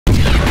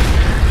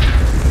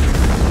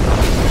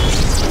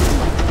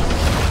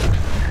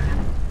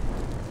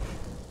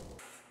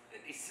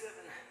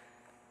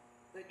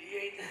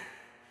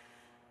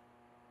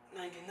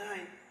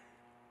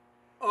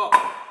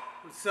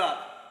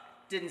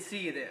didn't see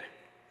you there.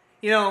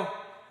 You know,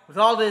 with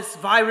all this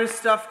virus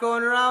stuff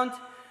going around,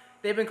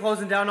 they've been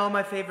closing down all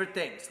my favorite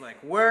things,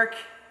 like work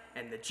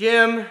and the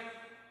gym.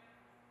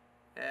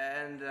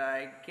 And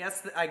I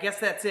guess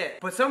that's it.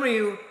 But some of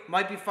you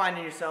might be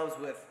finding yourselves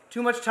with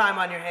too much time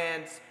on your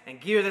hands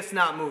and gear that's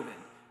not moving.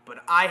 But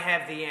I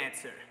have the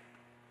answer.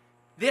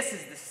 This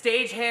is the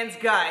Stagehand's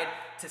guide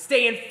to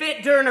staying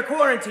fit during a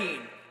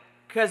quarantine.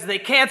 Because they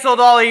canceled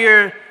all of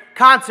your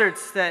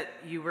concerts that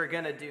you were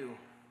gonna do.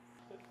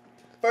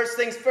 First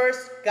things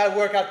first, gotta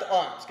work out the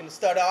arms. Gonna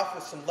start off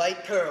with some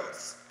light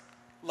curls.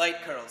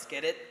 Light curls,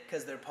 get it?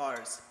 Because they're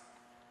pars.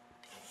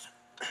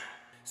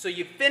 So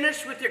you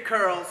finish with your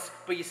curls,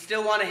 but you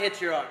still want to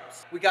hit your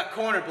arms. We got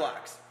corner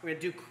blocks. We're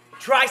going to do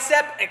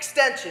tricep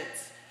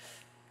extensions.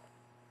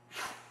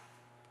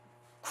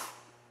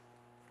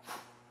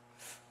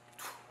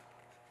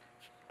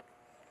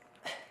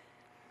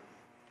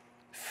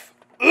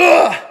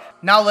 Ugh.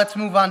 Now let's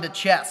move on to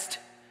chest.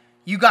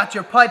 You got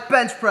your pipe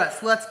bench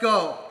press. Let's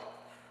go.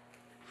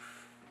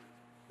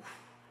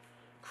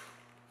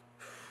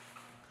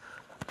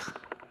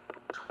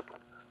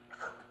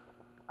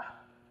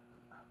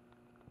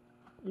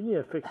 You need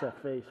to fix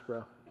that face,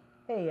 bro.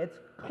 Hey, it's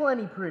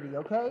plenty pretty,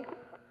 okay?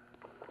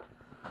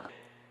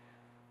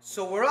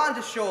 So we're on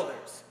to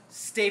shoulders.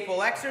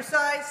 Staple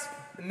exercise,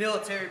 the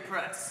military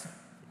press.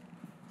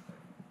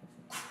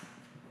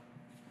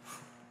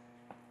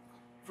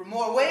 For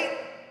more weight,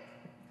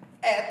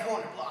 add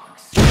corner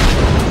blocks.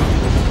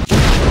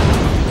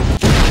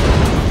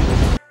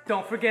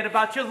 Don't forget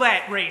about your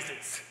lat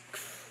raises.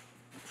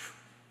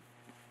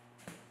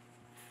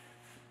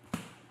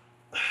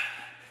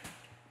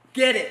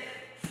 Get it.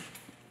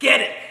 Get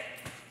it!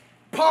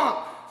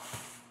 Pump!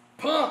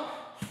 Pump!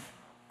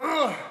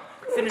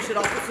 Finish it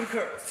off with some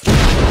curls.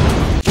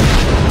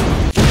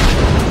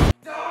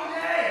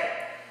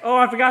 Oh,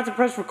 I forgot to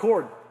press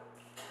record.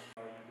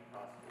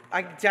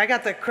 I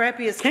got the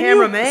crappiest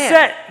cameraman.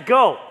 Set,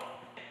 go!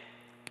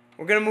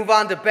 We're gonna move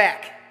on to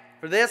back.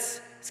 For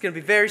this, it's gonna be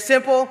very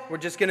simple. We're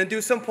just gonna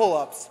do some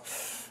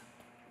pull-ups.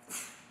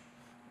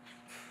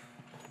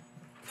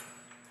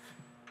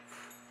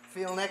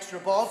 Feeling extra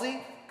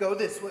ballsy? Go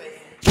this way.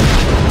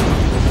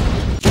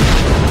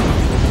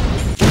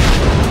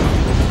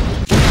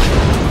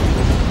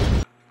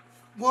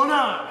 One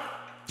arm.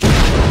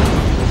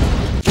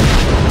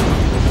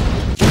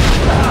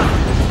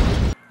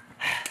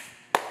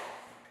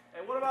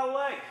 And what about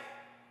legs?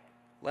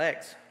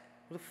 Legs?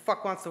 Who the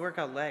fuck wants to work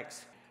out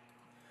legs?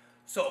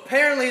 So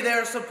apparently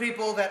there are some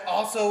people that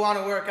also want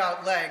to work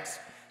out legs.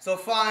 So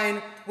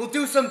fine, we'll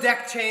do some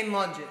deck chain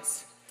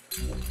lunges.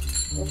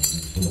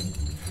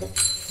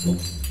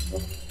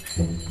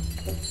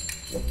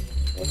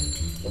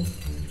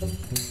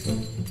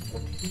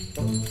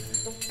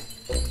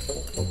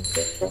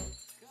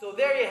 So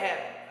there you have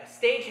it, a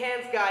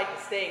Stagehand's guide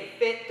to staying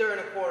fit during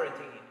a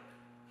quarantine.